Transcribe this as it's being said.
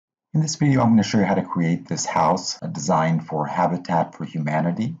In this video, I'm going to show you how to create this house designed for Habitat for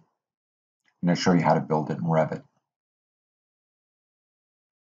Humanity. I'm going to show you how to build it in Revit.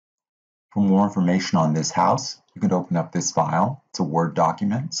 For more information on this house, you can open up this file. It's a Word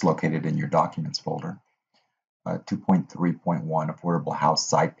document. It's located in your Documents folder. 2.3.1 Affordable House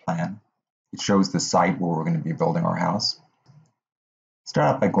Site Plan. It shows the site where we're going to be building our house.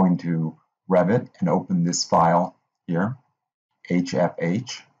 Start out by going to Revit and open this file here,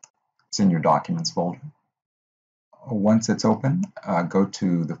 HFH. It's in your Documents folder. Once it's open, go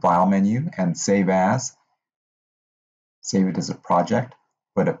to the File menu and Save As. Save it as a project,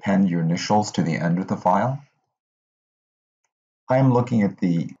 but append your initials to the end of the file. I am looking at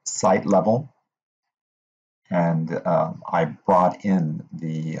the site level, and I brought in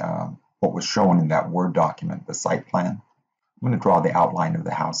the what was shown in that Word document, the site plan. I'm going to draw the outline of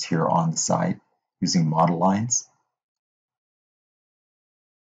the house here on the site using model lines.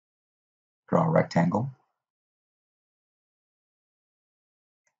 Draw a rectangle.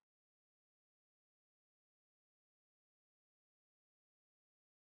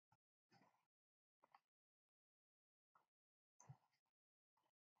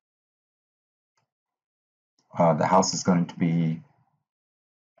 The house is going to be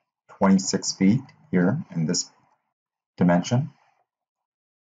 26 feet here in this dimension,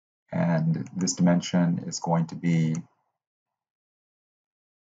 and this dimension is going to be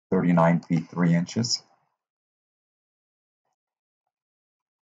 39 feet 3 inches.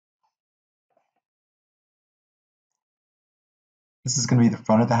 This is going to be the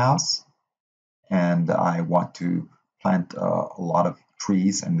front of the house, and I want to plant a lot of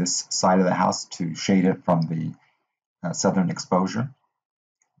trees in this side of the house to shade it from the southern exposure.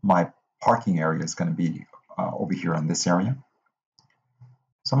 My parking area is going to be over here in this area.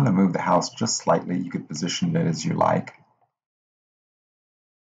 So I'm going to move the house just slightly. You could position it as you like.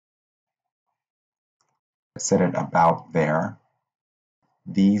 Set it about there.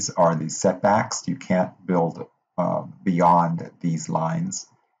 These are the setbacks. You can't build beyond these lines.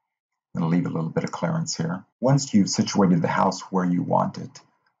 I'm going to leave a little bit of clearance here. Once you've situated the house where you want it,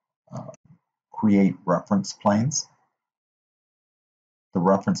 create reference planes. The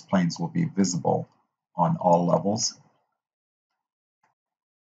reference planes will be visible on all levels.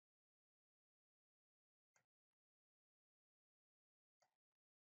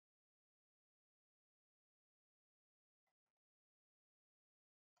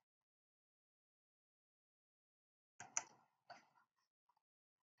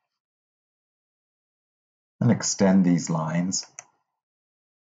 And extend these lines.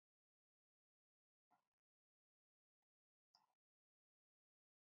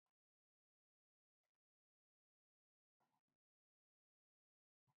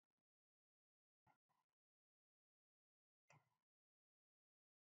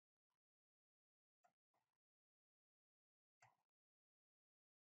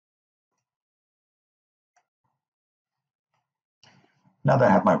 Now that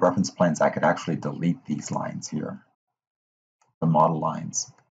I have my reference planes, I could actually delete these lines here, the model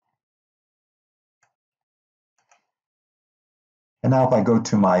lines. And now if I go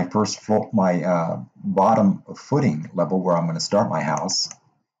to my bottom footing level where I'm going to start my house,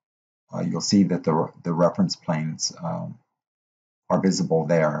 you'll see that the reference planes are visible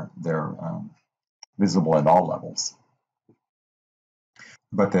there. They're visible at all levels.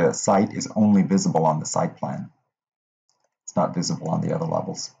 But the site is only visible on the site plan. It's not visible on the other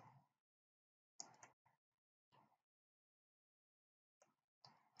levels.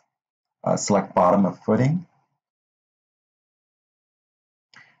 Select bottom of footing.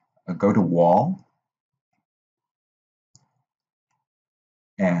 Go to wall.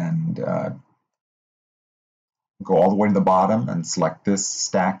 And go all the way to the bottom and select this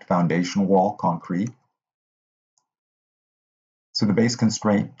stacked foundation wall, concrete. So the base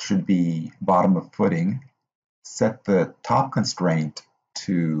constraint should be bottom of footing. Set the top constraint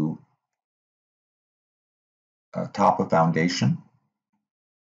to top of foundation.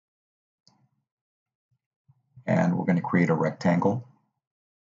 And we're going to create a rectangle.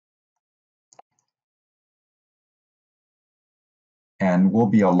 And we'll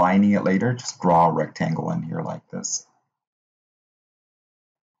be aligning it later. Just draw a rectangle in here like this.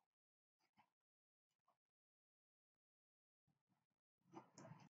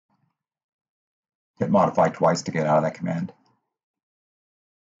 Hit modify twice to get out of that command.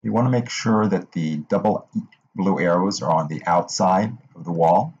 You want to make sure that the double blue arrows are on the outside of the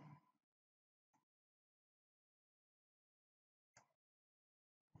wall.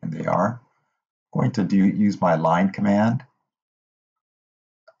 And they are. I'm going to use my line command.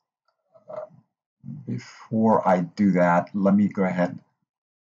 Before I do that, let me go ahead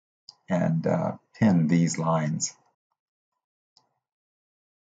and pin these lines.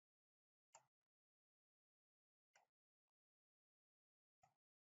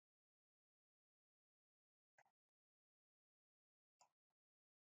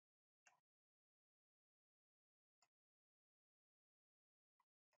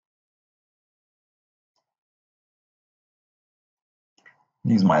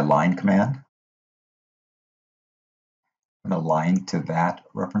 Use my line command. I'm going to line to that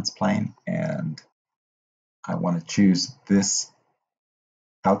reference plane, and I want to choose this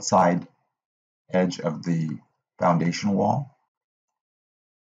outside edge of the foundation wall.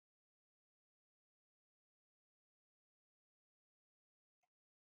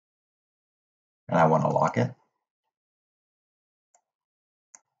 And I want to lock it.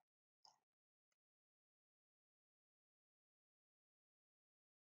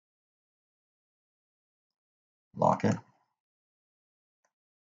 Lock it.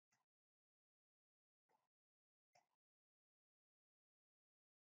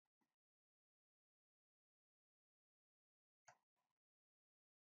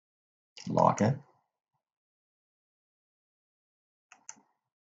 Lock it.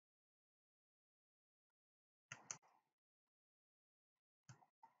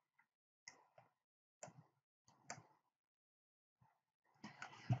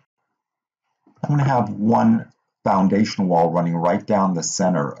 I'm going to have one foundation wall running right down the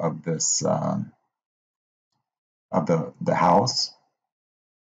center of this of the house.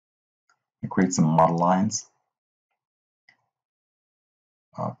 And create some model lines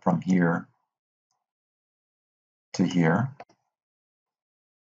from here to here.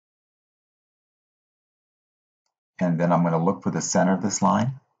 And then I'm going to look for the center of this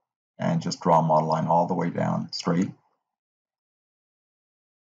line and just draw a model line all the way down straight.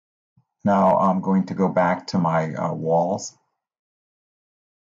 Now I'm going to go back to my walls,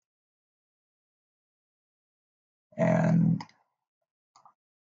 and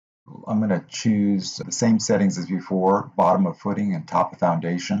I'm going to choose the same settings as before, bottom of footing and top of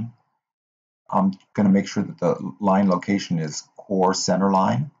foundation. I'm going to make sure that the line location is core center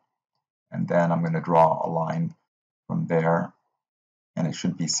line, and then I'm going to draw a line from there, and it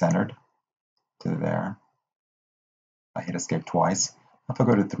should be centered to there. I hit escape twice. If I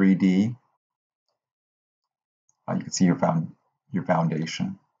go to 3D, you can see your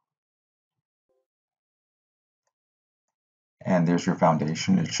foundation. And there's your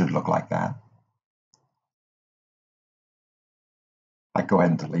foundation. It should look like that. I go ahead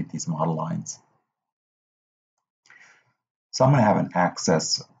and delete these model lines. So I'm going to have an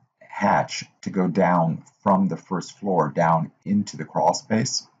access hatch to go down from the first floor down into the crawl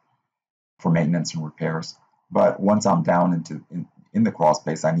space for maintenance and repairs. But once I'm down in the crawl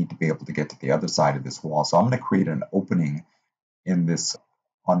space, I need to be able to get to the other side of this wall. So I'm going to create an opening in this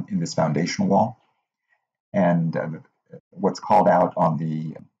foundation wall. And what's called out on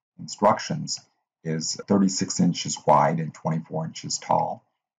the instructions is 36 inches wide and 24 inches tall.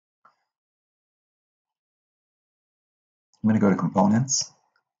 I'm going to go to Components,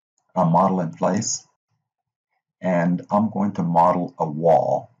 Model in Place, and I'm going to model a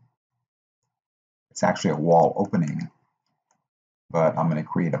wall. It's actually a wall opening, but I'm going to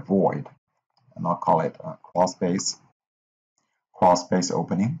create a void, and I'll call it crawl space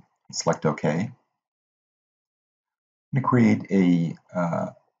opening. Select OK. I'm going to create a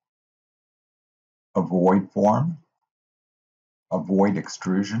void form, a void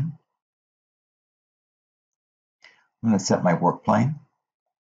extrusion. I'm going to set my work plane.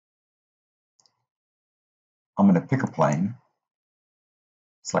 I'm going to pick a plane,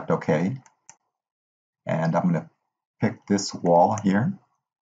 select OK, and I'm going to pick this wall here.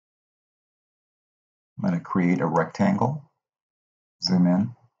 I'm going to create a rectangle, zoom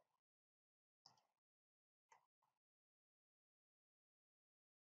in,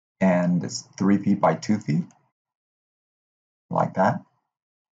 and it's 3 feet by 2 feet, like that.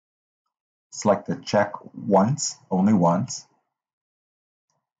 Select the check once, only once.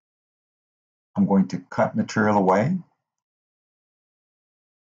 I'm going to cut material away.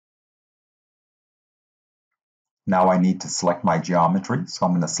 Now I need to select my geometry, so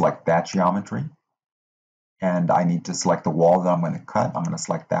I'm going to select that geometry. And I need to select the wall that I'm going to cut. I'm going to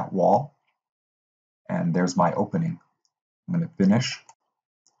select that wall. And there's my opening. I'm going to finish.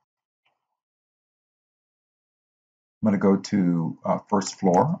 I'm going to go to first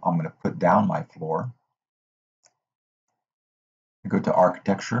floor. I'm going to put down my floor. I go to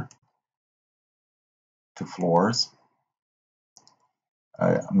Architecture, to Floors.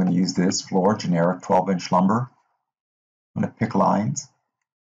 I'm going to use this floor, generic 12-inch lumber. I'm going to pick lines.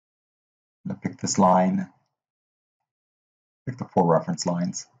 I'm going to pick this line, pick the 4 reference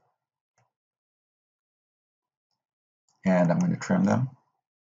lines. and I'm going to trim them.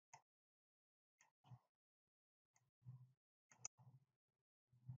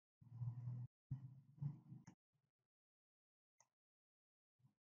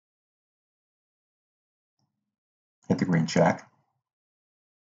 Hit the green check.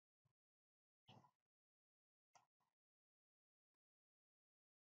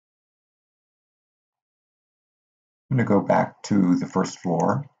 I'm going to go back to the first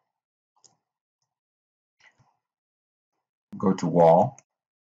floor, go to wall,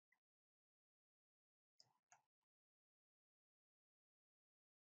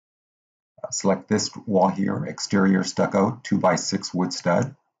 select this wall here, exterior stucco 2x6 wood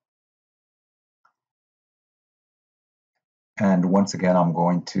stud. And once again, I'm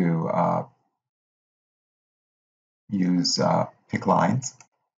going to use pick lines.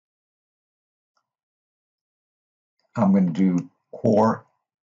 I'm going to do core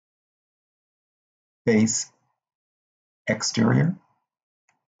base exterior.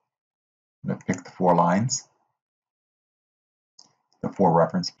 I'm going to pick the 4 lines, the 4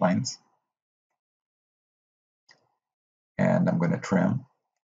 reference planes, and I'm going to trim.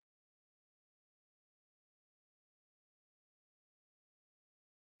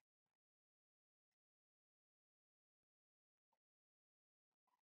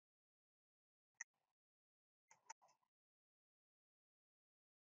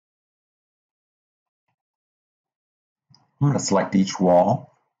 I'm going to select each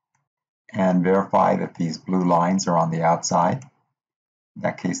wall and verify that these blue lines are on the outside. In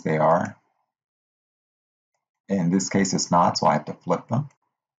that case, they are. In this case, it's not, so I have to flip them.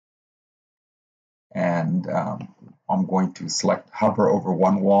 And I'm going to hover over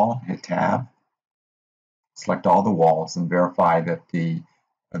one wall, hit Tab, select all the walls, and verify that the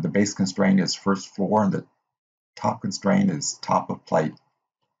base constraint is first floor and the top constraint is top of plate.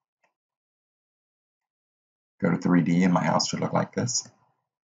 Go to 3D and my house should look like this.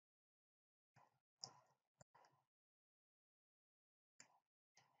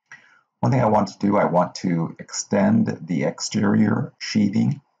 One thing I want to do, I want to extend the exterior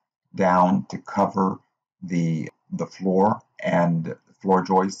sheathing down to cover the floor and floor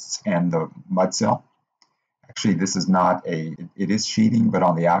joists and the mud sill. Actually, this is not it is sheathing, but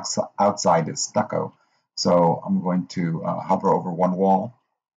on the outside is stucco. So I'm going to hover over one wall,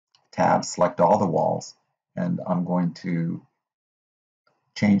 tab, select all the walls, and I'm going to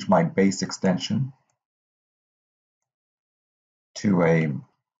change my base extension to a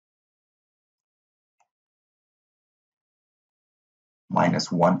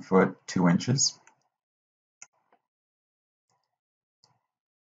 -1 foot 2 inches.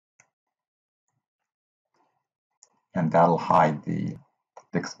 And that'll hide the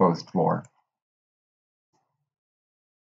exposed floor.